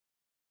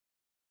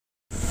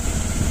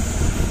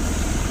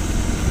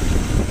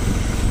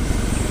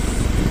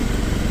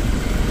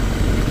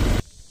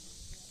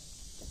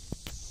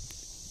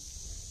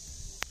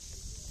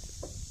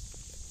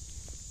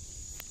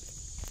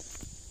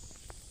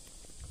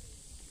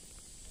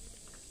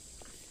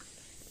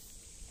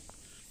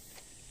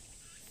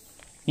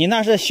你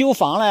那是修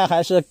房嘞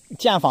还是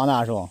建房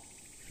的，叔？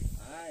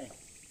哎，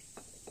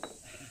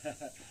哎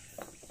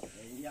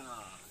呀，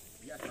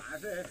也算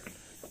是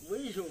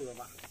维修的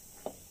吧。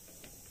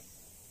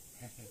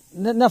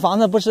那房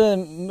子不是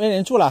没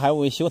人住了，还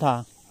维修它？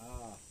啊，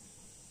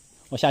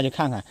我下去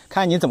看看，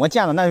看你怎么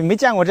建的。那没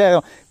见过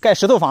这盖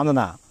石头房子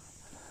呢。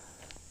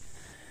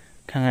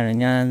看看人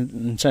家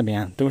这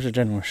边都是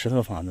这种石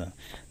头房子，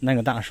那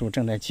个大树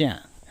正在建，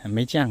还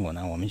没见过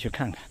呢。我们去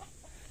看看。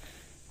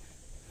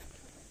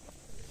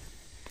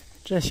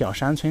这小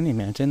山村里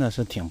面真的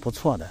是挺不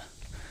错的，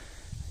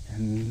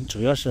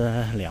主要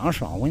是凉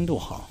爽，温度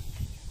好。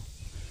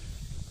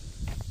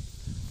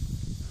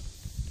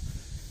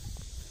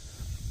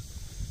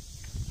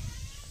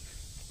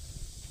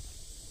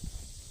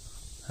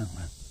看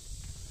看，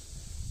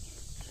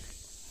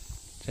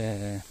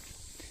这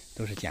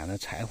都是捡的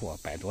柴火，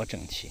摆多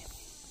整齐，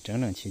整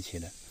整齐齐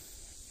的。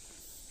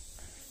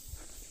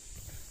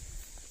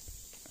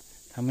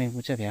他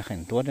们这边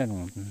很多这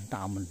种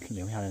大木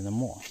留下来的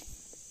墨。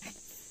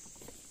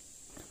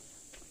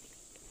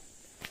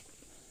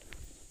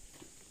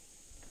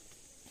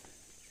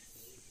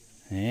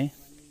哎，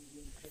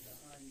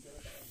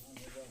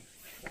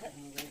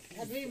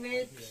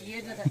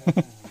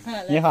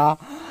你好，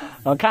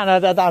我看着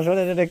这大叔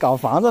在这里搞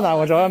房子呢，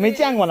我说没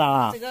见过呢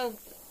啊。这个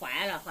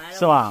坏了，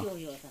是吧？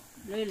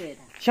累累的。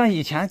像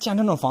以前建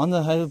这种房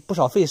子还不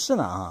少费事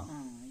呢啊。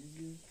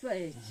这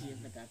也记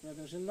不得，这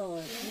都是老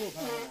土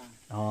房了。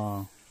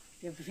哦。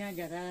也不想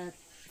叫它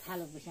塌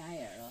了不显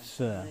眼了。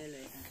是。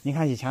你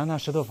看以前那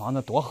石头房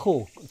子多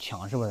厚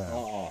墙，是不是？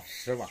哦，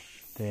是吧？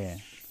对，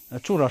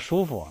住着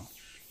舒服。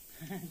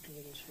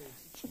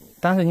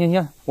但是你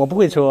我不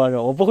会抽，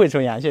我不会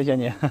抽烟，谢谢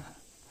你。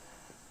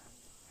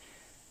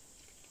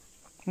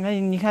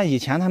你看以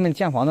前他们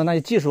建房子那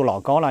技术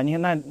老高了，你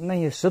看那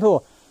些石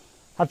头，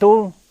它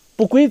都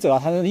不规则，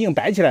它是硬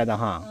摆起来的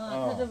哈。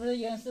它这不是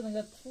硬是那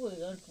个土一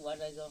个桌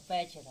子一个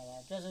摆起来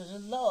的，这是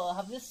老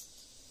还不是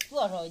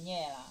多少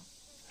年了。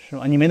是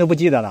吧？你们都不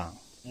记得了？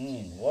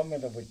我们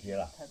都不记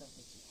了。他都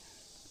不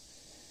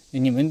记。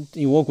你们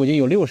我估计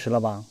有60了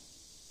吧？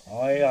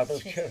哎呀，都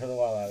70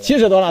多了。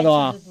70多了都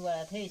啊！ 70多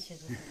了，他也70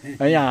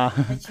多。哎呀，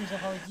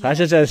还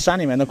是这山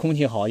里面的空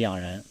气好养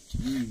人，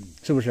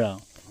是不是？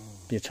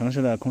比城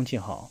市的空气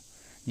好。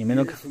你们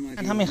都看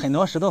他们很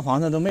多石头房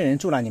子都没人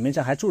住了，你们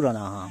这还住着呢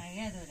哈。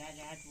俺都在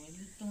这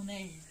住，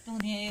冬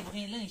天也不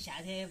很冷，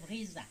夏天也不很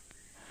热。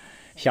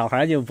小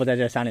孩就不在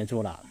这山里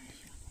住了，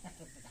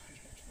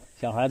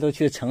小孩都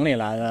去城里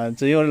了，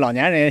只有老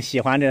年人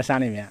喜欢这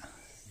山里面。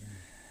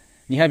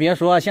你还别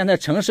说，现在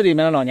城市里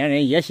面的老年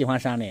人也喜欢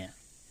山里。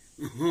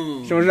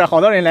是不是好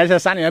多人来这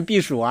山里面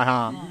避暑啊？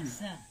哈，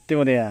对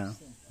不对？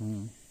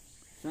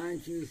山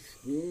区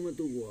树木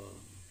多，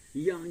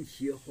氧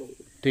气好。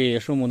对，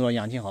树木多，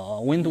氧气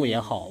好，温度也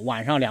好，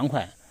晚上凉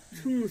快。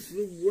城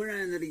市污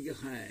染的厉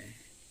害。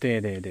对，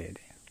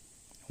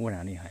污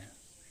染厉害。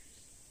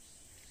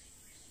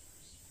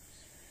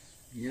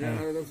你来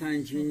到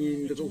山区，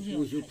你这个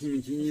呼吸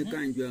空气，你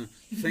感觉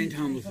顺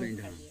畅不顺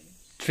畅？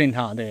顺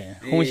畅，对，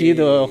呼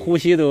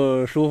吸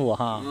都舒服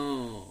哈。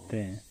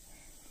对。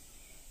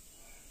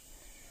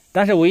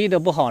但是唯一的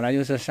不好呢，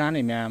就是山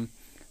里面，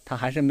它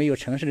还是没有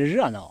城市的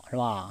热闹，是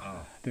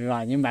吧？对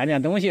吧？你买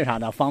点东西啥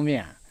的方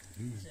便。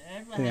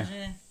对。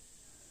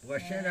我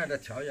现在的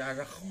条件还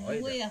是好一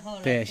点。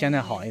对，现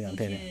在好一点，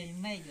对。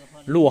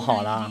路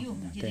好了，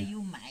对。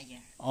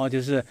哦，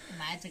就是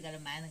买这个的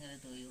买那个的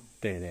都有。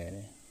对。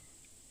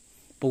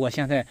不过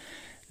现在，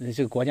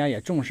这个国家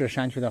也重视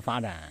山区的发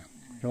展，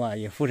是吧？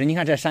也扶持。你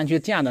看这山区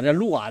建的这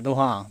路啊，都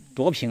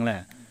多平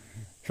嘞。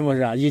是不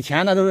是啊？以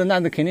前那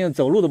肯定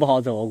走路都不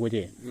好走，我估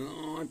计。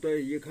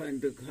对，一看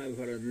都开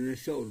发了，那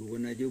小路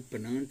那就不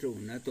能走，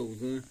那都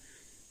是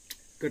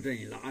各种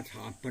拉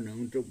碴，不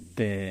能走。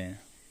对。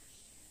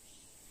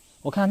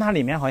我看那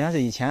里面好像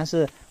是以前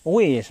是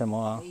喂什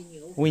么？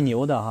喂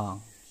牛的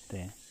哈。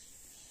对。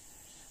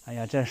哎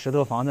呀，这石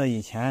头房子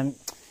以前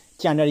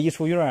建这一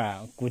处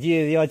院，估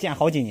计要建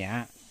好几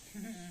年，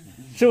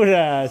是不是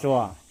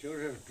叔？就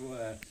是说。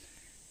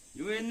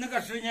因为那个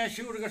时间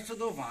修这个石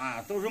头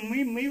房都是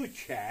没有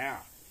钱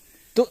呀，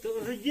都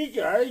是一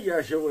件一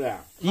件修的，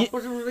不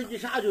是说一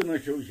下就能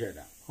修起来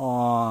的。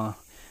哦，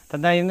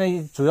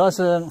那主要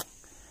是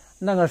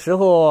那个时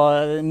候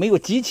没有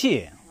机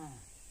器，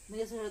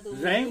那时候都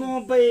人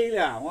工背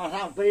的，往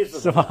上背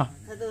是吧？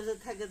他都是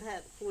他跟他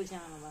互相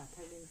了嘛，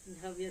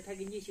他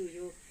给你修，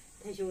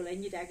他修了，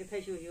你再给他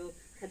修，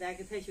他再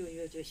给他修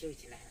就修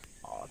起来了。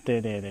哦，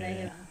对，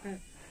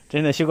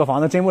真的修个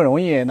房子真不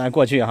容易，那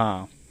过去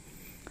哈。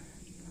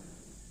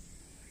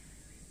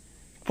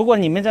不过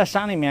你们在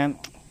山里面，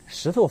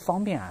石头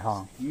方便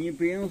哈。你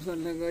不用说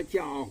那个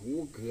家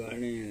户个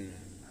人。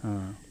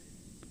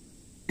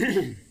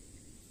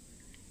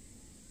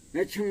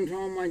那清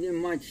朝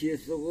末期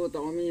时候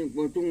到民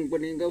国，中国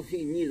人的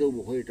水泥都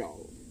不会造。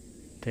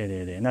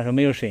对，那时候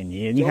没有水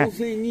泥，你看。叫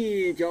水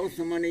泥叫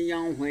什么的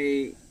洋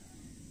灰，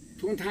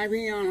从太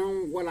平洋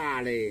上过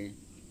来的。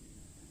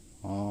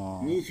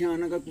哦。你像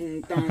那个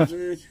当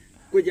时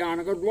国家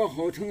那个落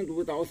后程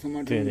度到什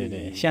么程度？对对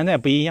对，现在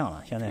不一样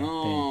了，现在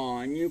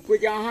哦，你国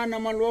家还那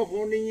么落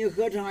后的，你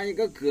何尝一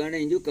个个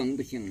人就更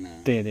不行了？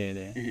对对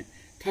对，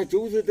他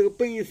就是这个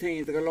本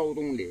身这个劳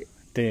动力。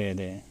对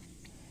对，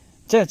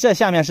这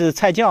下面是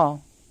菜窖。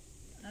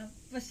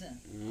不是。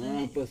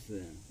不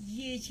是。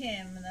以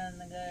前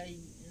那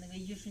个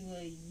一束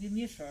玉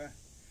米笋儿，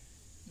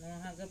弄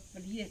上个不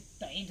离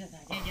蹲着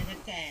它，就给它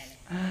盖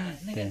了。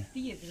那个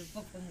地不是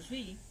不碰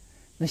水。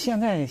那现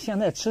在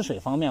吃水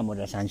方便不？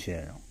这山区？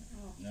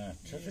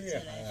吃水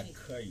还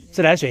可以。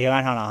自来水也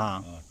安上了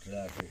哈。自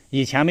来水。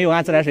以前没有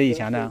安自来水，以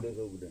前的。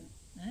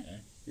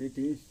有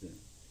电视。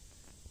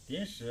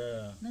电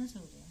视。能收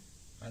的。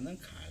还能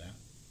看了。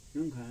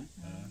能看。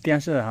电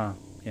视哈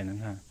也能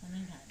看。还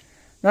能看。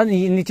那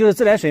你就是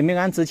自来水没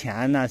安之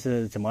前，那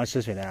是怎么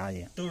吃水的，阿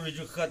姨？都是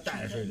去喝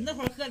淡水。那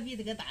会儿河比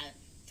这个大，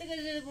这个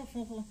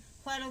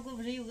怀柔沟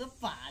不是有个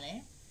坝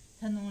嘞？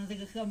他弄这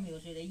个河没有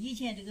水了。以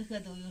前这个河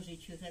都有水，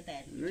去喝淡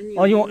水。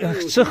哦，用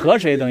吃河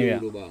水等于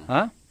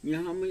啊？你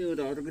还没有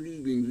到这个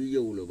里边去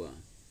游了吧？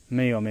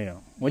没有，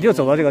我就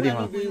走到这个地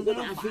方。有个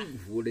大水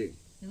库的。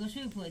有个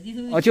水库里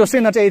头。哦，就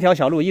顺着这一条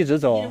小路一直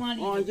走。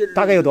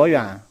大概有多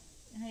远？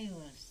还有。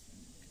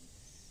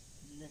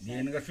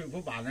离那个水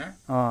库坝那儿。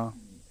啊。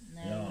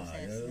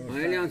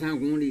还有2-3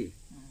公里。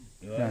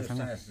有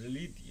30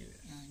里地。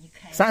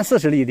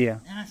30-40里地。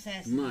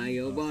没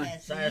有吧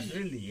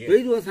？30里。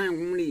最多3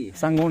公里。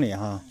3公里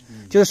哈，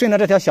就是顺着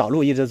这条小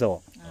路一直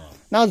走。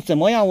那怎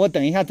么样？我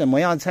等一下怎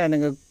么样在那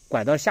个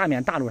拐到下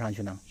面大路上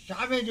去呢？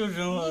下面就是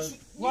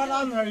我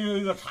那边有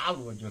一个岔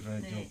路，就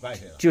拐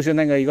去了。就是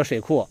那个一个水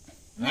库。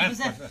那不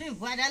是水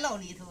库在老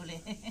里头嘞。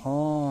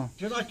哦。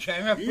就到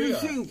前面。离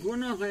水库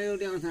那还有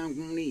2-3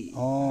公里。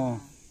哦。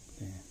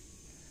对。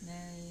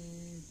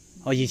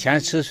哦，以前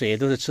吃水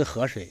都是吃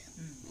河水。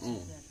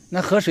那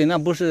河水那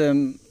不是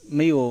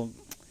没有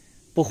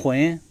不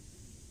浑？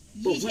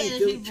以前的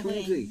水不浑，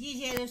以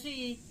前的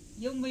水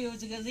有没有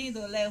这个人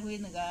都来回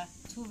那个，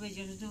除非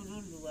就是走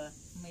路啊，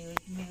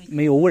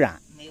没有污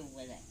染。没有污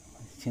染。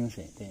清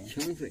水对。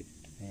清水。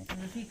对。这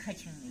个水可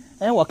清了。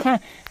哎，我看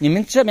你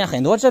们这边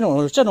很多这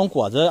种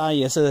果子啊，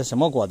也是什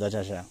么果子？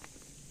这是？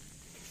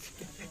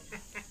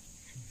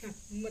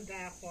牡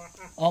丹花。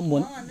哦，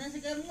那是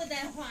个牡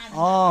丹花。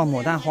哦，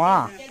牡丹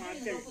花。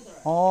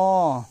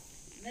哦。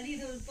那里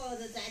头包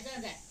着再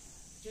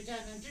就长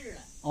成枝了。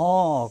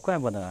哦，怪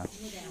不得。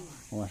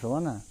我说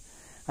呢，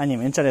你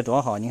们这里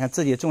多好！你看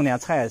自己种点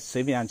菜，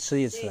随便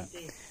吃一吃，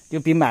就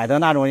比买的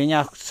那种人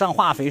家上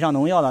化肥、上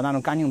农药的那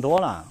种干净多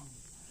了。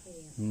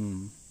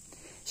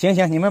行，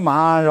你们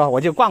忙是吧？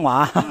我就逛逛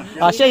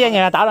啊！谢谢你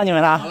们，打扰你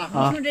们了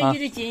啊！从这一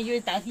直进就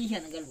是到底下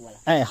那个路了。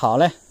哎，好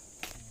嘞。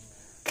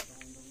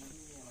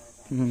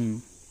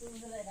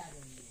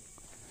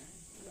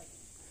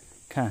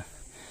看。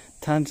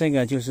它这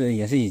个就是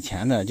也是以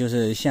前的，就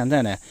是现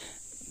在呢，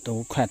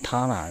都快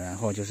塌了。然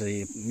后就是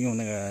用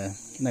那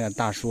个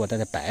大叔在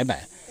这摆。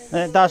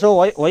哎，大叔，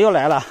我又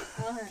来了。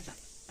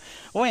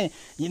我问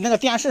你，那个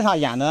电视上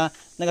演的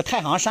那个太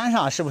行山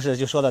上是不是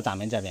就说的咱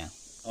们这边？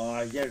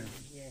也是，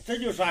这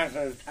就算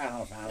是太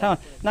行山了。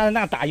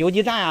那打游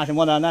击战啊什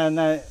么的，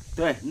那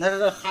对，那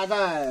是还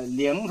在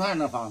灵川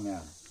那方面，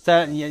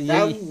在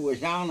五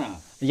乡呢。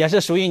也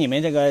是属于你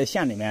们这个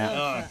县里面，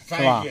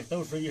是吧？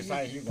都属于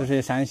山西。都属于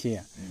山西。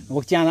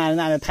我见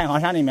那太行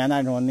山里面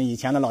那种以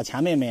前的老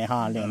前辈们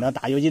哈，领着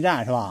打游击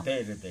战是吧？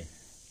对。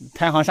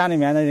太行山里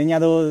面的人家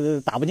都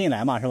打不进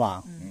来嘛，是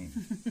吧？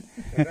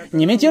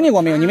你们经历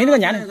过没有？你们这个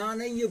年龄。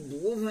那一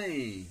部分。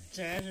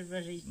这是不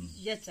是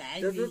也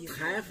占？这是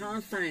太行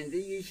山的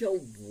一小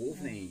部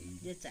分。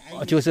也占。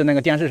就是那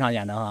个电视上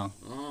演的哈。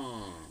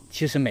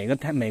其实每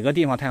个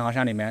地方太行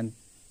山里面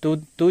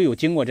都有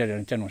经过这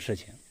种事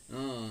情。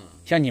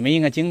像你们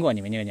应该经过，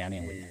你们那个年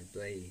龄。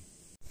对。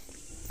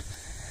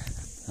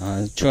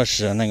确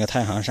实，那个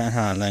太行山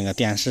上那个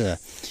电视，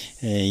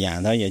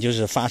演的也就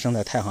是发生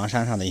在太行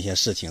山上的一些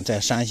事情，在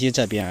山西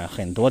这边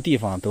很多地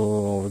方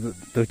都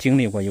经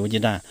历过游击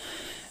战。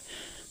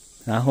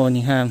然后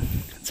你看，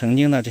曾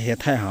经的这些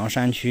太行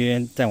山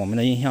区，在我们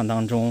的印象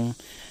当中，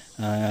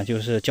就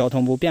是交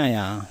通不便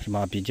呀，是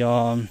吧？比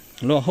较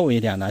落后一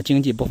点的，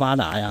经济不发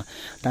达呀。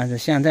但是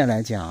现在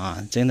来讲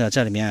啊，真的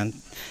这里面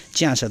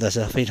建设的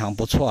是非常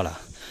不错了。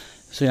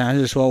虽然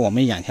是说我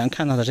们眼前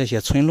看到的这些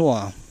村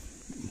落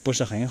不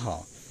是很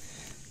好，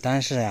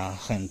但是呀，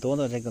很多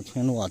的这个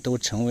村落都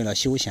成为了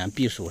休闲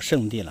避暑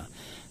胜地了。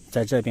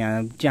在这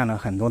边建了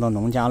很多的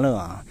农家乐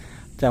啊，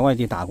在外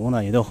地打工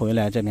的也都回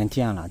来这边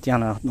建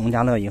了农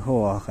家乐以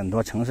后，很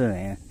多城市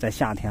人在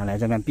夏天来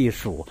这边避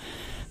暑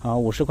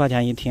，50块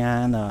钱一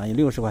天的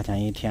，60块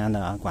钱一天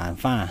的管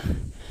饭，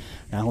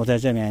然后在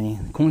这边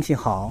空气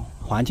好，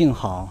环境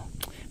好，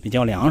比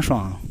较凉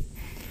爽。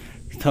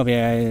特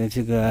别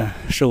这个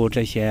受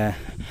这些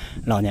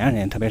老年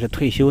人，特别是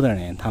退休的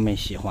人，他们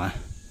喜欢。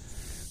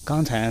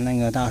刚才那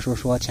个大叔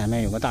说前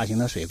面有个大型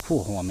的水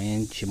库，我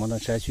们骑摩托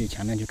车去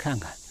前面去看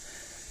看。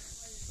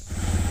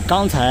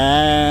刚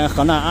才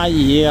和那阿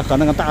姨和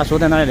那个大叔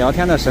在那里聊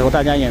天的时候，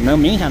大家也能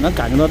明显的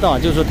感觉得到，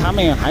就是他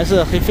们还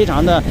是非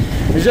常的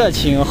热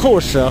情、厚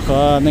实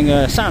和那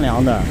个善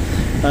良的，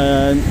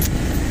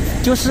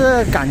就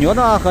是感觉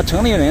到和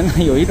城里人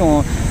有一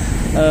种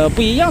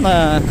不一样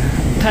的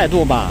态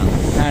度吧。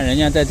看人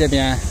家在这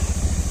边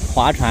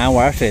划船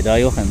玩水的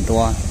有很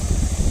多，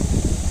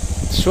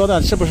说的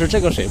是不是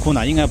这个水库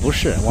呢？应该不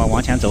是，我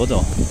往前走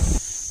走。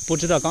不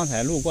知道刚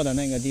才路过的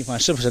那个地方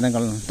是不是那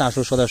个大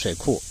叔说的水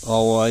库？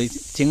我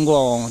经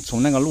过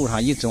从那个路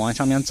上一直往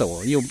上面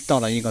走，又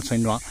到了一个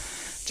村庄。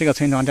这个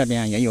村庄这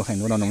边也有很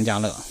多的农家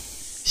乐。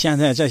现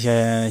在这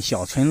些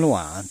小村落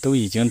啊，都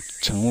已经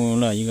成为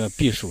了一个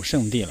避暑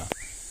胜地了。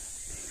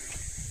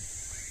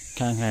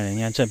看看人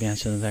家这边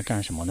是在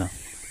干什么呢？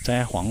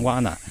摘黄瓜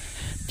呢。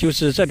就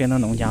是这边的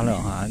农家乐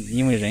啊，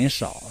因为人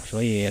少，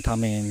所以他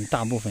们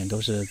大部分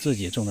都是自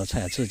己种的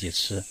菜自己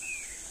吃。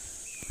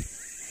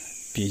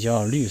比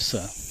较绿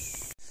色。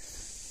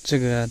这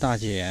个大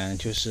姐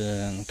就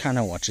是看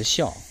着我直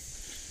笑，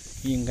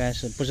应该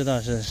是不知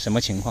道是什么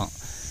情况。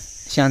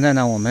现在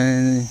呢，我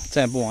们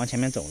再不往前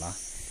面走了。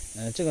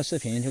这个视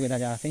频就给大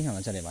家分享到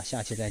这里吧，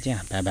下期再见，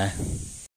拜拜。